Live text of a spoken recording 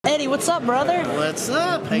Eddie, what's up, brother? What's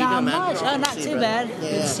up? How you Not doing, man? much. Oh, not too bad.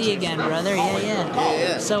 Good to see you again, brother.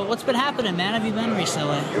 Yeah. So, what's been happening, man? Have you been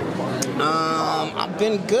recently? I've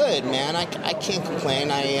been good, man. I can't complain.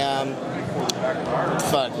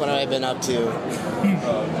 Fuck, what have I been up to?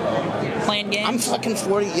 Playing games? I'm fucking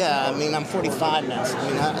 40. Yeah, I mean, I'm 45 now. So,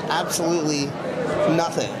 I mean, absolutely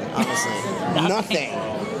nothing, honestly. Nothing?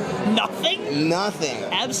 Nothing.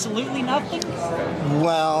 Absolutely nothing?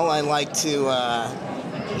 Well, I like to,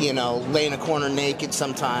 lay in a corner naked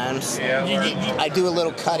sometimes. I do a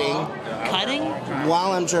little cutting. Cutting?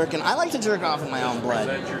 While I'm jerking. I like to jerk off in my own blood.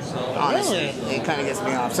 Honestly. Really? It kind of gets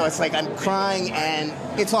me off. So it's like I'm crying and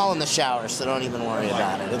it's all in the shower, so don't even worry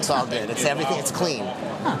about it. It's all good. It's everything. It's clean.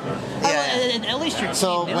 Huh. Yeah. At least you're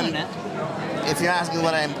So doing it. If you're asking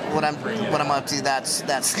what I'm up to, that's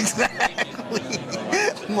exactly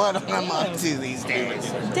what I'm up to these days.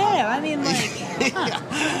 Damn, I mean, like,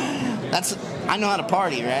 I know how to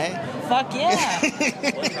party, right? Fuck yeah.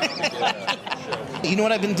 You know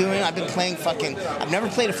what I've been doing? I've been playing I've never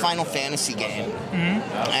played a Final Fantasy game.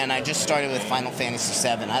 Mm-hmm. And I just started with Final Fantasy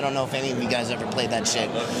 7. I don't know if any of you guys ever played that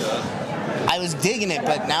shit. I was digging it,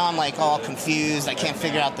 but now I'm like all confused. I can't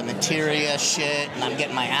figure out the materia shit, and I'm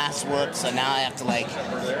getting my ass whooped, so now I have to like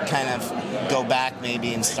kind of go back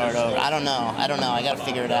maybe and start over. I don't know. I gotta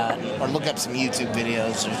figure it out, or look up some YouTube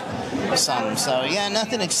videos or something. So yeah,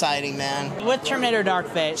 nothing exciting, man. With Terminator Dark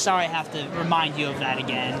Fate, sorry I have to remind you of that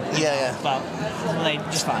again. Yeah. But they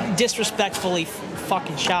just disrespectfully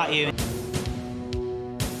fucking shot you.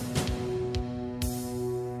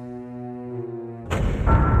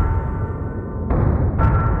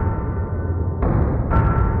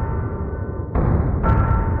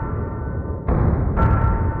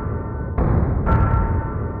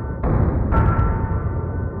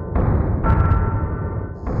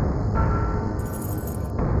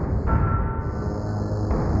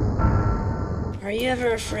 Are you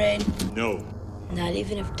ever afraid? No. Not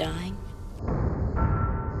even of dying?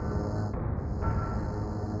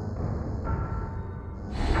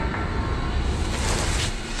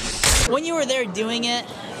 When you were there doing it,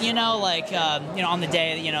 on the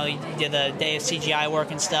day, you did the day of CGI work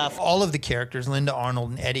and stuff. All of the characters, Linda Arnold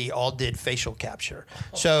and Eddie, all did facial capture.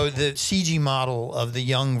 So the CG model of the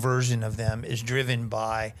young version of them is driven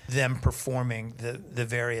by them performing the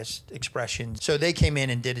various expressions. So they came in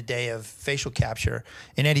and did a day of facial capture.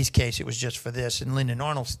 In Eddie's case, it was just for this. And Linda and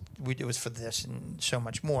Arnold's, it was for this and so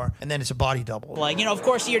much more. And then it's a body double. Of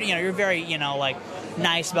course, you're very,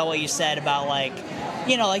 nice about what you said about, I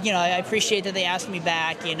appreciate that they asked me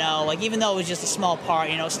back, even though it was just a small part,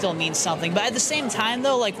 it still means something. But at the same time,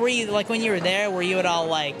 though, were you, when you were there, were you at all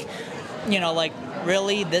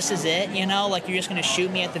really, this is it, you're just going to shoot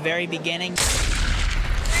me at the very beginning?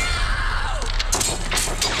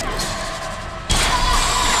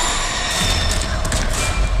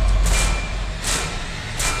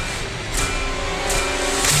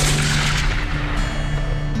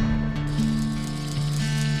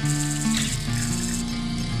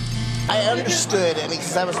 I understood,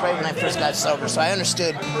 because I was right when I first got sober, so I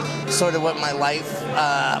understood sort of what my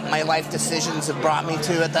life decisions have brought me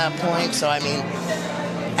to at that point. So I mean,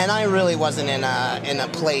 and I really wasn't in a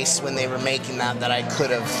place when they were making that I could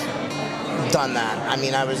have done that. I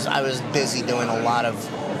mean, I was busy doing a lot of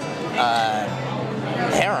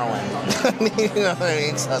heroin. You know what I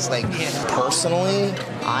mean? So I was like, personally,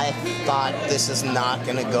 I thought this is not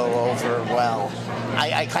going to go over well.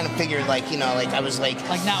 I kind of figured, I was like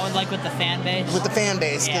not with the fan base? With the fan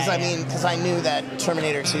base, because I knew that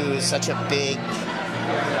Terminator 2 is such a big,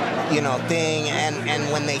 thing,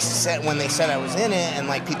 and when they said I was in it, and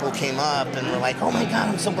people came up and were like, oh my God,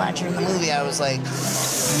 I'm so glad you're in the movie, I was like,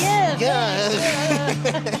 yeah.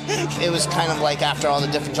 It was kind of like after all the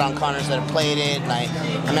different John Connors that had played it, and I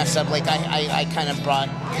messed up, I kind of brought,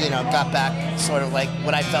 got back sort of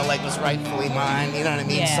what I felt like was rightfully mine, you know what I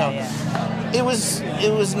mean? It was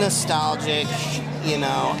nostalgic,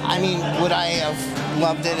 I mean, would I have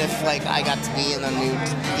loved it if I got to be in the new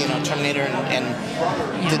Terminator and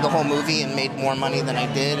did the whole movie and made more money than I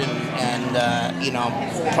did and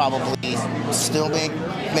probably still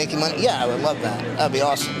making money? Yeah, I would love that. That'd be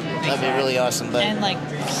awesome. That'd be really awesome. But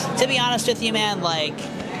to be honest with you, man,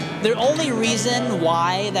 the only reason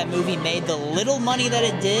why that movie made the little money that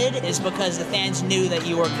it did is because the fans knew that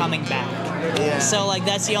you were coming back. Yeah. So like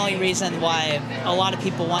that's the only reason why a lot of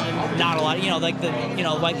people want to, not a lot,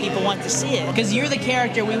 like people want to see it, because you're the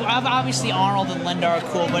character. Obviously Arnold and Linda are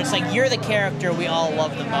cool, but it's like you're the character we all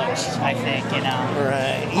love the most, I think,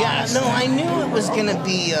 Right. Yeah. Honestly. No, I knew it was gonna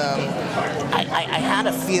be. I had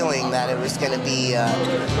a feeling that it was gonna be.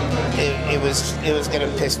 It was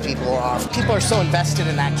gonna piss people off. People are so invested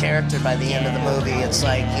in that character by the end of the movie. It's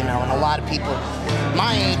like, and a lot of people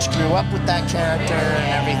my age grew up with that character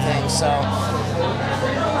and everything. So,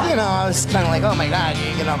 I was kind of like, oh my God,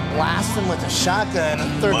 you're gonna blast him with a shotgun, a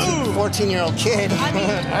 13, 14-year-old kid. I mean,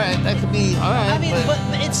 all right, that could be all right. I mean, but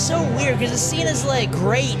it's so weird because the scene is like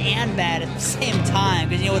great and bad at the same time.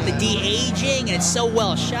 Because with the de-aging and it's so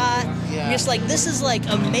well shot, Yeah. you're just like, this is like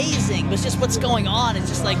amazing. But it's just what's going on. It's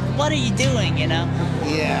just like, what are you doing?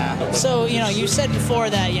 Yeah. So you said before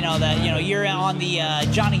that you're on the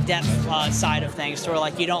Johnny Depp side of things, to where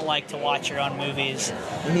like you don't like to watch your own movies,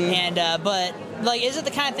 and but. Like, is it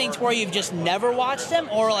the kind of thing to where you've just never watched them,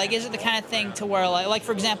 or like, is it the kind of thing to where like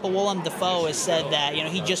for example, Willem Dafoe has said that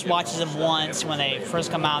he just watches them once when they first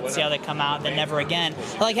come out, to see how they come out, then never again.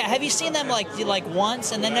 Like, have you seen them like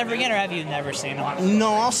once and then never again, or have you never seen them?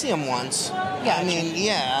 No, I'll see them once. Yeah, I mean,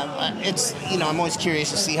 yeah, it's I'm always curious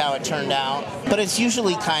to see how it turned out, but it's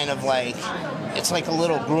usually kind of like. It's like a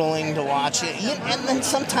little grueling to watch it, and then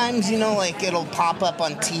sometimes like it'll pop up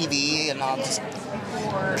on TV, and I'll just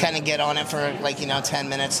kind of get on it for like 10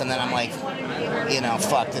 minutes, and then I'm like,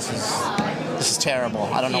 fuck, this is terrible.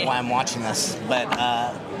 I don't know why I'm watching this, but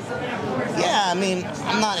yeah, I mean,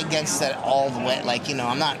 I'm not against it all the way. Like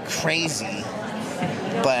I'm not crazy,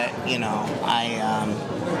 but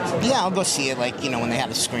I'll go see it like when they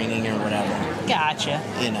have a screening or whatever. Gotcha.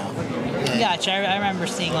 Gotcha. I remember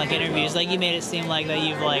seeing like interviews, like you made it seem like that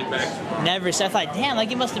you've like never. So I thought, damn,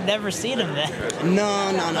 like you must have never seen them then. No.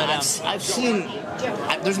 I've seen.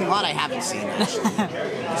 There's a lot I haven't seen.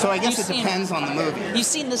 So I guess it depends on the movie. You've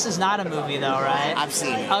seen This Is Not a Movie though, right? I've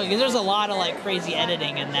seen it. Oh, because there's a lot of like crazy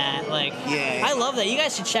editing in that. Like, yeah. I love that. You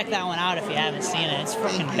guys should check that one out if you haven't seen it. It's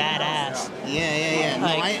freaking badass. Yeah. No,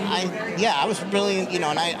 I was really, and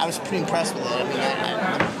I was pretty impressed with it. I mean,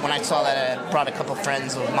 when I saw that, I brought a couple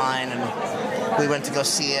friends of mine, and we went to go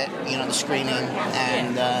see it, the screening,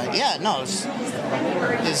 and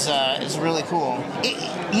it's really cool.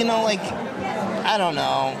 I don't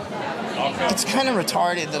know. It's kind of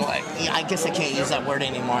retarded that, like, I guess I can't use that word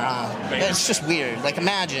anymore, huh? It's just weird. Like,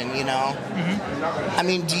 imagine, Mm-hmm. I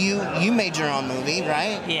mean, you made your own movie,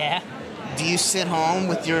 right? Yeah. Do you sit home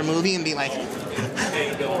with your movie and be like...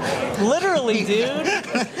 Literally, dude.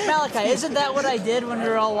 Malachi, isn't that what I did when we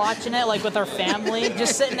were all watching it, like with our family?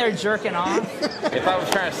 Just sitting there jerking off? If I was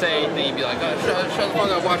trying to say anything, you'd be like, oh, shut the fuck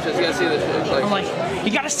up, watch this, you gotta see this. Like, I'm like,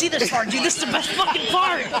 you gotta see this part, dude. This is the best fucking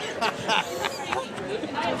part.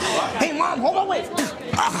 Hey, Mom, hold on, wait.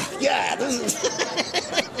 Yeah, this is...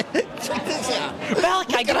 Check this out.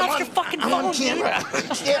 Malachi, get off your fucking phone, I'm on camera.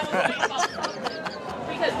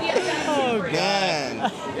 Oh, God.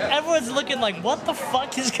 Man. Everyone's looking like, what the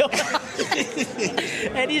fuck is going on?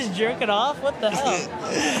 And he's jerking off? What the hell?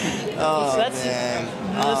 Oh, So that's, man.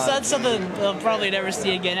 that's something they'll probably never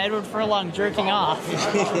see again. Edward Furlong jerking off.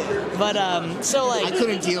 But, so, like... I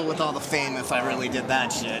couldn't deal with all the fame if I really did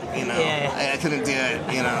that shit, Yeah. I couldn't do it,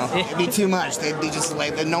 It'd be too much. They'd be just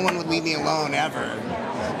like, no one would leave me alone ever.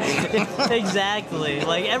 Exactly.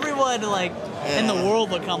 Like, everyone, like... in the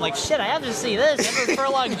world will come like, shit, I have to see this. Edward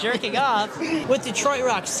Furlong jerking off. With Detroit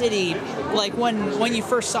Rock City, like when you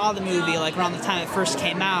first saw the movie, like around the time it first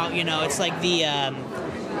came out, it's like the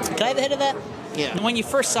can I have a hit of that? Yeah. When you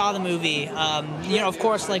first saw the movie, of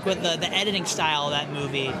course, like with the editing style of that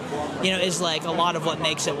movie, is like a lot of what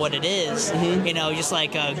makes it what it is. Mm-hmm. Just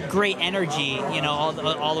like a great energy, all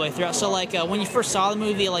the way throughout. So like when you first saw the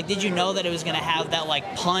movie, like did you know that it was gonna have that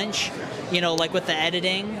like punch? Like with the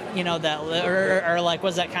editing, that, or like,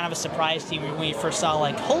 was that kind of a surprise to you when you first saw,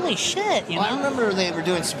 like, holy shit, Well, I remember they were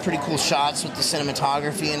doing some pretty cool shots with the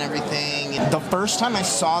cinematography and everything. The first time I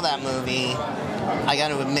saw that movie, I got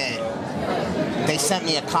to admit, they sent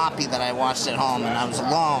me a copy that I watched at home, and I was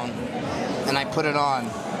alone, and I put it on,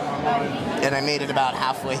 and I made it about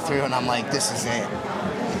halfway through, and I'm like, this is it.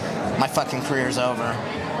 My fucking career's over.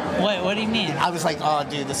 What do you mean? I was like, oh,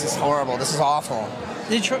 dude, this is horrible. This is awful.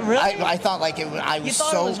 Really? I thought like it was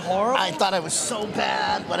horrible? I thought I was so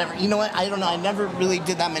bad, whatever. You know what? I don't know. I never really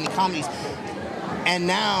did that many comedies. And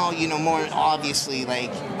now, more obviously,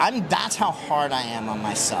 like, that's how hard I am on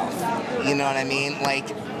myself. You know what I mean? Like,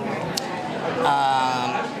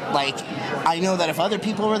 Like, I know that if other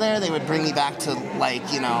people were there, they would bring me back to,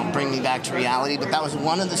 like, you know, bring me back to reality. But that was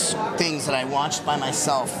one of the things that I watched by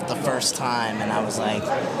myself the first time, and I was like,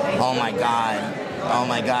 oh my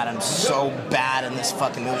god, I'm so bad in this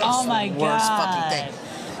fucking movie. Oh my it's the worst God. fucking thing.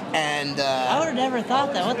 And I would have never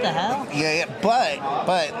thought that. What the hell? yeah, but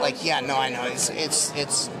like, yeah, no, I know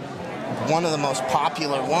it's one of the most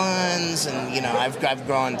popular ones, and you know, I've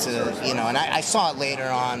grown to, you know, and I saw it later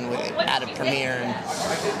on at a premiere, and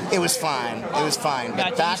it was fine. But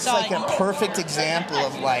Gotcha. that's like a perfect example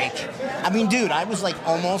of, like, I mean, dude, I was like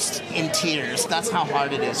almost in tears. That's how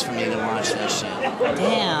hard it is for me to watch that shit.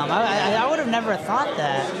 Damn, I would have never thought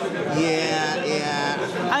that. Yeah.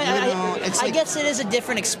 I guess it is a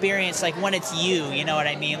different experience, like when it's you know what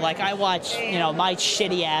I mean? Like, I watch, you know, my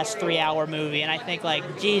shitty ass 3-hour movie, and I think,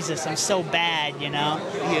 like, Jesus, I'm so bad, you know?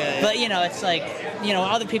 Yeah. But, you know, it's like, you know,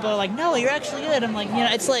 other people are like, no, you're actually good. I'm like, you know,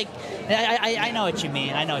 it's like, I know what you mean.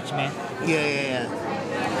 Yeah.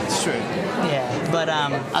 It's true. Yeah, but,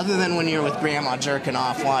 Other than when you're with grandma jerking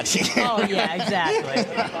off watching it. oh, yeah, exactly.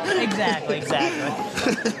 Hey,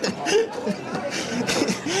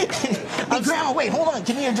 grandma, wait, hold on.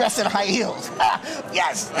 Give me your dress in high heels.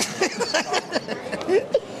 Yes.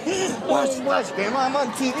 Watch, grandma, I'm on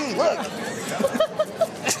TV. Look.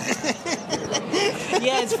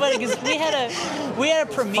 Yeah, it's funny because we had a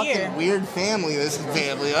premiere. Fucking weird family, this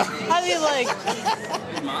family. I mean, like,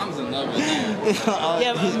 Your mom's in love with you.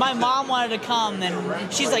 yeah, my mom wanted to come,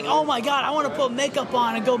 and she's like, oh my god, I want to put makeup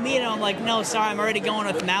on and go meet him. I'm like, no, sorry, I'm already going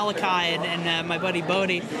with Malachi and my buddy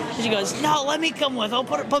Bodie. And she goes, no, let me come with. I'll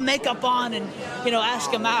put makeup on and, you know,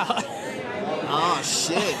 ask him out. Oh,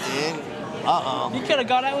 shit, dude. Uh-oh. You could have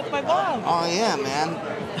gone out with my mom. Oh, yeah, man.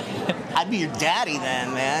 I'd be your daddy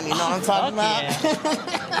then, man. You know what I'm talking about?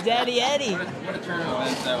 Yeah. Daddy Eddie. What a turn of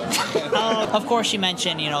events that was. Of course, you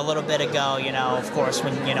mentioned, you know, a little bit ago, you know, of course,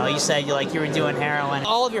 when, you know, you said you were doing heroin.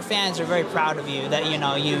 All of your fans are very proud of you that, you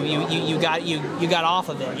know, you got off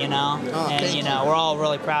of it, you know, and you know, we're all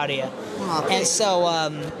really proud of you. Oh, and so,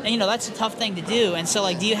 and, you know, that's a tough thing to do. And so,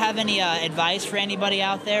 like, do you have any advice for anybody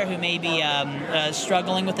out there who may be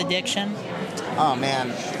struggling with addiction? Oh,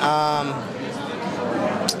 man.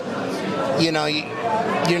 You know,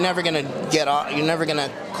 you're never gonna get off. You're never gonna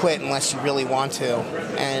quit unless you really want to.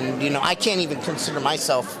 And you know, I can't even consider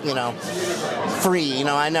myself, you know, free. You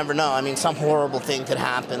know, I never know. I mean, some horrible thing could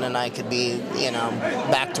happen, and I could be, you know,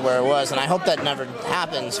 back to where I was. And I hope that never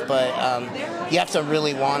happens. But you have to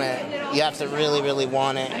really want it. You have to really, really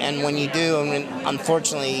want it. And when you do, I mean,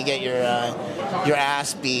 unfortunately, you get your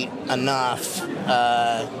ass beat enough.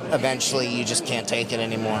 Eventually, you just can't take it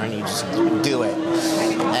anymore, and you just do it.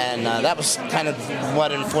 And that was kind of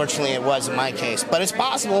what, unfortunately, it was in my case. But it's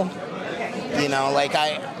possible. You know, like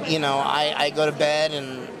I go to bed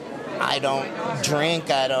and I don't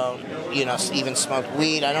drink. I don't, you know, even smoke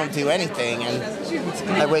weed. I don't do anything, and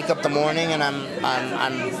I wake up the morning and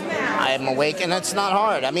I'm awake, and it's not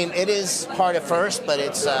hard. I mean, it is hard at first, but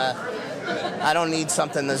it's I don't need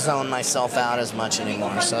something to zone myself out as much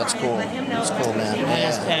anymore, so it's cool. It's cool, man.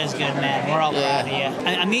 That is good, man. We're all proud of you.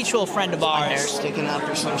 A mutual friend of ours. My hair sticking up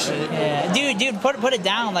or some shit. Yeah, dude, put it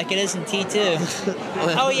down like it is in T2.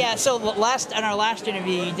 Oh yeah, so on our last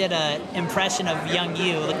interview, you did an impression of young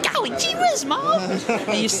you, like, golly gee whiz, mom.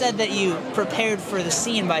 And you said that you prepared for the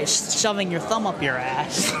scene by shoving your thumb up your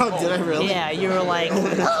ass. Oh, did I really? Yeah, you were like,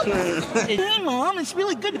 Hey, Mom, it's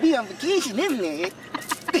really good to be on vacation, isn't it?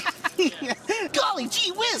 Golly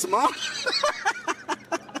gee whiz, Mom.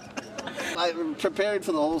 I prepared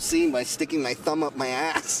for the whole scene by sticking my thumb up my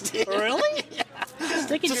ass. Dude. really? Yeah.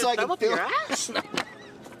 Sticking Just your so thumb up your ass? So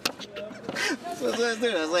that's what I was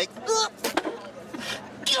doing. I was like,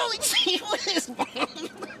 golly gee whiz, Mom.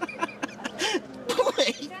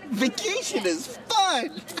 Boy, vacation is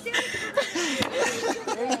fun.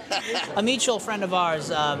 A mutual friend of ours,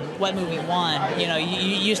 Wet Movie One. You know,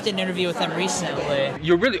 you used to interview with him recently.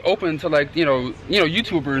 You're really open to, like, you know,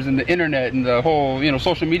 YouTubers and the internet and the whole, you know,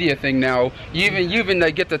 social media thing now. You even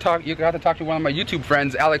like get to talk. You got to talk to one of my YouTube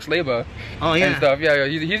friends, Alex Leba. Oh yeah. And stuff. Yeah.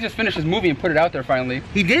 He just finished his movie and put it out there finally.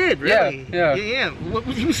 He did, really? Yeah. What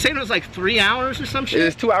was he was saying? It was like 3 hours or some shit.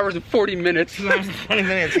 It's 2 hours and 40 minutes. 2 hours and 20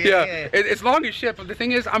 minutes. Yeah. It's long as shit, but the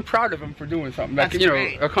thing is, I'm proud of him for doing something. Like, That's you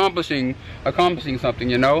great. know, accomplishing something.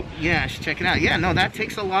 You know. Yeah, I should check it out. Yeah, no, that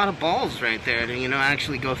takes a lot of balls right there to, you know,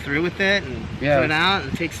 actually go through with it and put it out.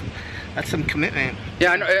 And that's some commitment.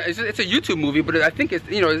 Yeah, I know it's a YouTube movie, but I think it's,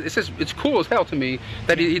 you know, it's cool as hell to me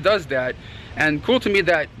that he does that, and cool to me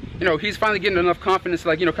that, you know, he's finally getting enough confidence to,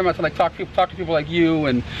 like, you know, come out to, like, talk to people like you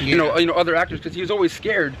and you know other actors, because he was always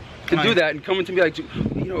scared to do that, and coming to me like, you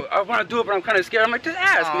I want to do it, but I'm kind of scared. I'm like, just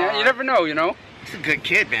ask, man. You never know, He's a good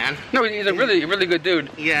kid, man. No, he's a really, really good dude.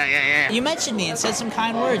 Yeah. You mentioned me and said some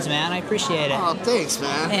kind words, man. I appreciate it. Oh, thanks,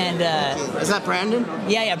 man. And is that Brandon?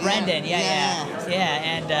 Yeah, Brendan.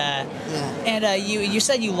 And you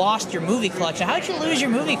said you lost your movie collection. How'd you lose your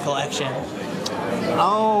movie collection?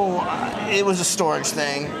 Oh, it was a storage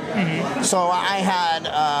thing. Mm-hmm. So I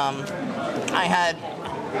had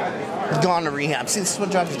gone to rehab. See, this is what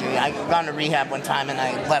drugs do. I gone to rehab one time and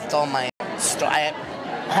I left all my I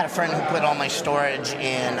had a friend who put all my storage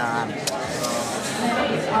in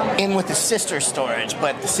with the sister's storage,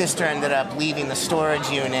 but the sister ended up leaving the storage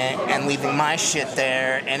unit and leaving my shit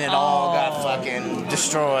there, and it all got fucking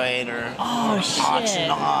destroyed or auctioned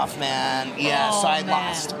off, man. Yeah, so I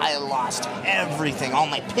lost everything, all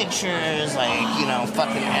my pictures,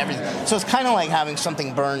 fucking everything. So it's kind of like having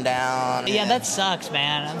something burned down. Yeah, that sucks,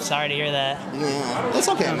 man. I'm sorry to hear that. Yeah, it's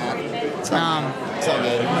okay, man. It's all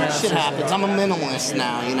good. Shit happens. I'm a minimalist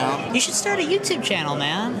now, You should start a YouTube channel,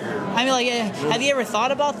 man. I mean, have you ever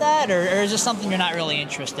thought about that, or is this something you're not really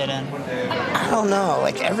interested in? I don't know.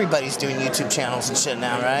 Like, everybody's doing YouTube channels and shit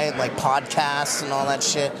now, right? Like podcasts and all that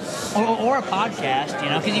shit. Or a podcast,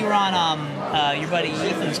 because you were on your buddy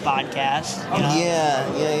Ethan's podcast.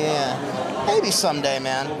 Yeah. Maybe someday,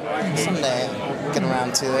 man. Someday, I'll get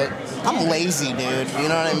around to it. I'm lazy, dude. You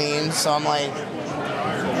know what I mean? So I'm like.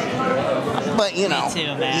 But Me too,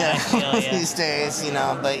 man. yeah, I feel ya. these days,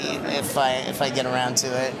 But if I get around to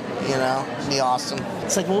it, it'd be awesome.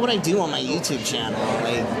 It's like, what would I do on my YouTube channel?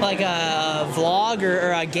 Like a vlog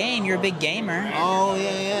or a game. You're a big gamer. Oh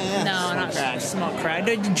yeah. No, not smoke crack.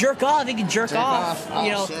 Jerk off. You can jerk off.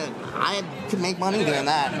 Oh shit! I could make money doing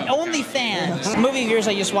that. OnlyFans. A movie of yours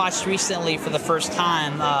I just watched recently for the first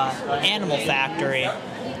time. Animal Factory.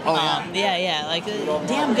 Oh yeah.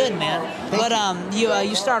 Damn good, man. But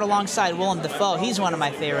you starred alongside Willem Dafoe. He's one of my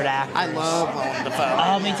favorite actors. I love Willem Dafoe.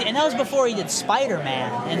 Oh, me too. And that was before he did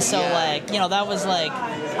Spider-Man. And so that was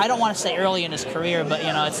I don't want to say early in his career, but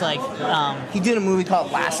it's like he did a movie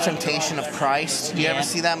called Last Temptation of Christ. Did you ever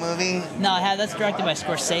see that movie? No, I have. That's directed by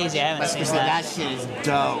Scorsese. I haven't seen that. That shit is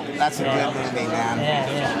dope. That's a good movie, man.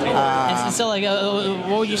 Yeah. And so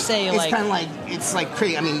what would you say? It's kind of like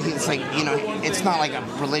pretty. I mean, it's like it's not like a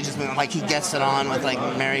religious movie. Like he gets it on with like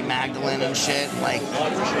Mary Magdalene and shit. Like,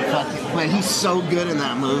 but he's so good in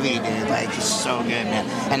that movie, dude. Like he's so good, man.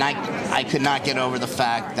 And I could not get over the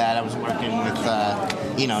fact that I was working with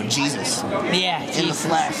Jesus. Yeah, in the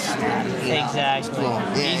flesh. Exactly. Cool.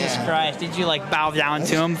 Yeah, Jesus Christ. Did you bow down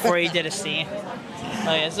to him before you did a scene?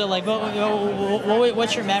 Oh yeah. So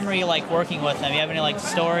what's your memory like working with him? You have any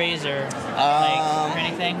stories or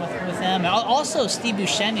anything with him? And also, Steve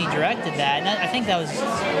Buscemi directed that, and I think that was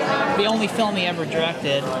the only film he ever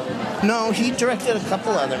directed. No, he directed a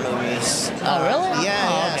couple other movies. Oh really?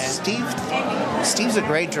 Yeah. Okay. Steve's a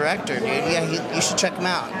great director, dude. Yeah, you should check him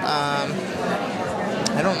out.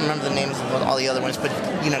 I don't remember the names of all the other ones, but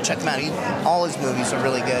check him out. All his movies are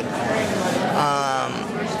really good.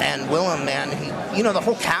 And Willem, man, the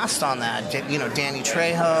whole cast on that. Danny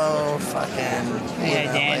Trejo, fucking.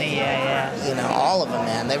 Danny, all of them,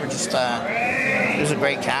 man. They were just. It was a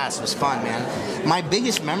great cast. It was fun, man. My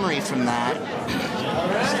biggest memory from that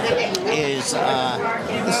is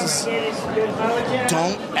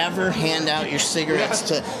don't ever hand out your cigarettes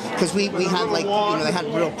to, because we had they had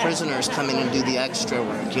real prisoners come in and do the extra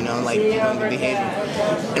work, the behavior,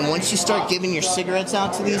 and once you start giving your cigarettes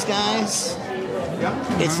out to these guys,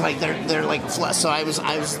 it's like they're like so I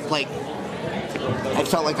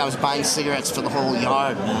felt like I was buying cigarettes for the whole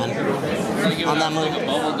yard, man. On that movie,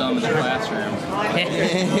 bubble gum in the classroom.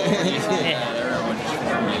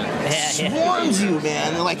 Swarms you,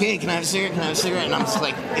 man. They're like, hey, can I have a cigarette? Can I have a cigarette? And I'm just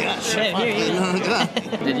like, yeah, sure.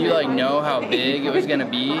 Did you know how big it was gonna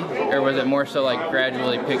be, or was it more so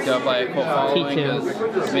gradually picked up by a cult following? Because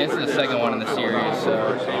this is the second one in the series,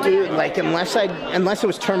 so. Dude, unless it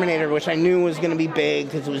was Terminator, which I knew was gonna be big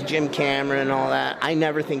because it was Jim Cameron and all that, I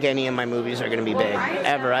never think any of my movies are gonna be big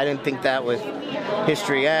ever. I didn't think that with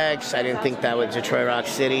History X. I didn't think that with Detroit Rock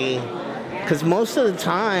City, because most of the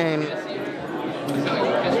time.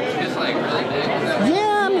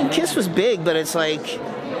 Yeah, I mean, Kiss was big, but it's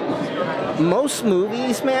most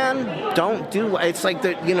movies, man, don't do. It's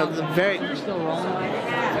the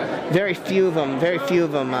very few of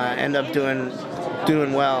them end up doing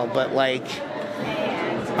well. But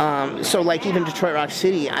even Detroit Rock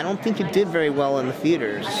City, I don't think it did very well in the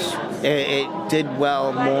theaters. It did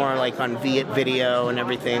well more on video and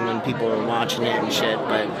everything when people were watching it and shit.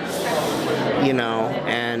 But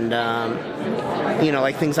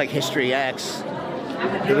things like History X.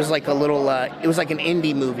 It was a little. It was like an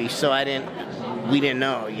indie movie, so I didn't we didn't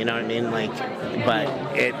know, you know what I mean? Like, but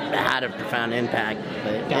it had a profound impact.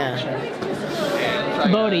 But yeah.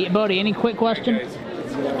 Bodie, any quick question?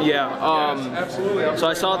 Yeah. So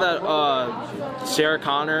I saw that Sarah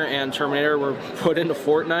Connor and Terminator were put into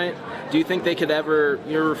Fortnite. Do you think they could ever?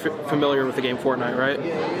 You're familiar with the game Fortnite, right?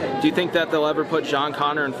 Do you think that they'll ever put John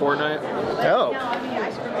Connor in Fortnite? Oh.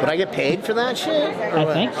 Would I get paid for that shit? I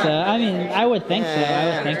think so. I mean, I would think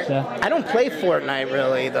so. I don't play Fortnite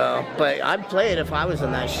really, though, but I'd play it if I was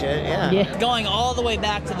in that shit, yeah. Going all the way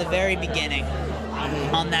back to the very beginning,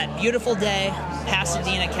 on that beautiful day,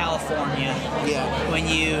 Pasadena, California,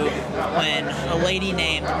 when a lady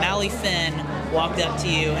named Mally Finn walked up to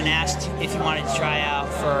you and asked if you wanted to try out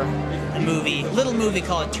for a little movie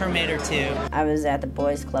called Terminator 2. I was at the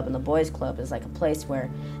boys club, and the boys club is like a place where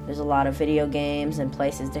there's a lot of video games and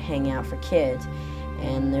places to hang out for kids.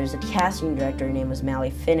 And there's a casting director, her name was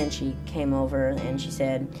Mally Finn, and she came over and she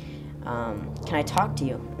said, can I talk to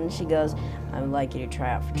you? And she goes, I would like you to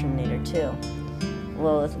try out for Terminator 2.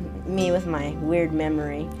 Well, with my weird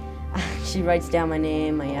memory, she writes down my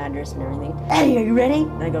name, my address, and everything. Hey, are you ready?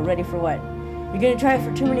 And I go, ready for what? You're gonna try it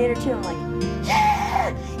for Terminator 2? I'm like,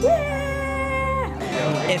 yeah!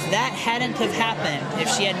 If that hadn't have happened, if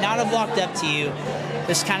she had not have walked up to you,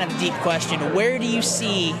 this kind of deep question, where do you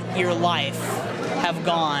see your life have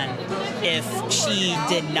gone if she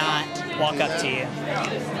did not walk up to you?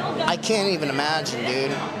 I can't even imagine,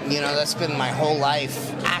 dude. You know, that's been my whole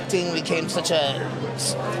life. Acting became so,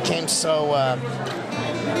 I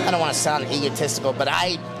don't want to sound egotistical, but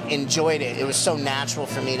I enjoyed it. It was so natural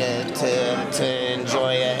for me to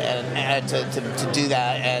enjoy it and to do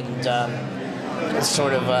that. And it's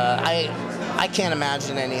sort of, I can't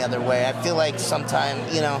imagine any other way. I feel like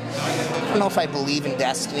sometimes, you know, I don't know if I believe in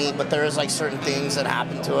destiny, but there is like certain things that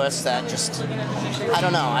happen to us that just, I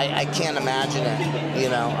don't know, I can't imagine it, you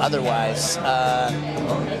know, otherwise.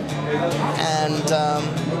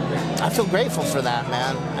 I feel grateful for that,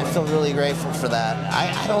 man. I feel really grateful for that.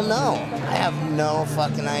 I don't know. I have no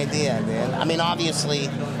fucking idea, dude. I mean, obviously,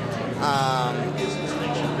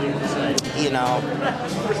 you know,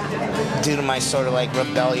 due to my sort of like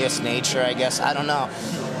rebellious nature, I guess. I don't know.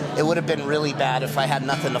 It would have been really bad if I had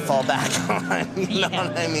nothing to fall back on. You know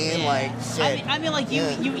what I mean? Yeah. Like, shit. I mean, like you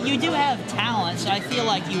do have talent, so I feel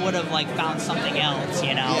like you would have like found something else,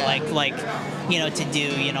 you know, like you know, to do,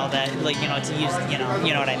 you know, that like, you know, to use, you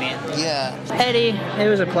know what I mean? Yeah. Eddie, it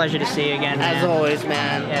was a pleasure to see you again, man. As always,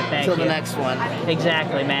 man. Yeah, thank Till you. the next one.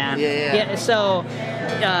 Exactly, man. Yeah. So,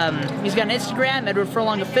 he's got an Instagram, Edward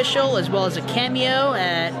Furlong Official, as well as a Cameo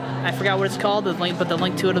at, I forgot what it's called, the link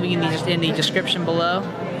to it will be in the description below.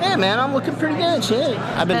 Yeah, man, I'm looking pretty good, shit.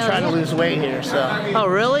 I've been trying to lose weight here, so. Oh,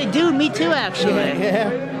 really? Dude, me too, actually.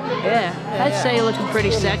 Yeah. I'd say you're looking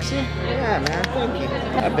pretty sexy. Yeah, man, thank you.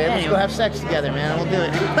 All right, babe, let's go have sex together, man. We'll do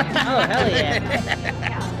it. Oh, hell yeah.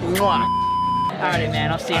 Mwah. Alrighty,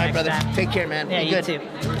 man. I'll see you next brother. time. Take care, man. Yeah, Be you good. too.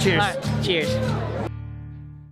 Cheers. All right, cheers.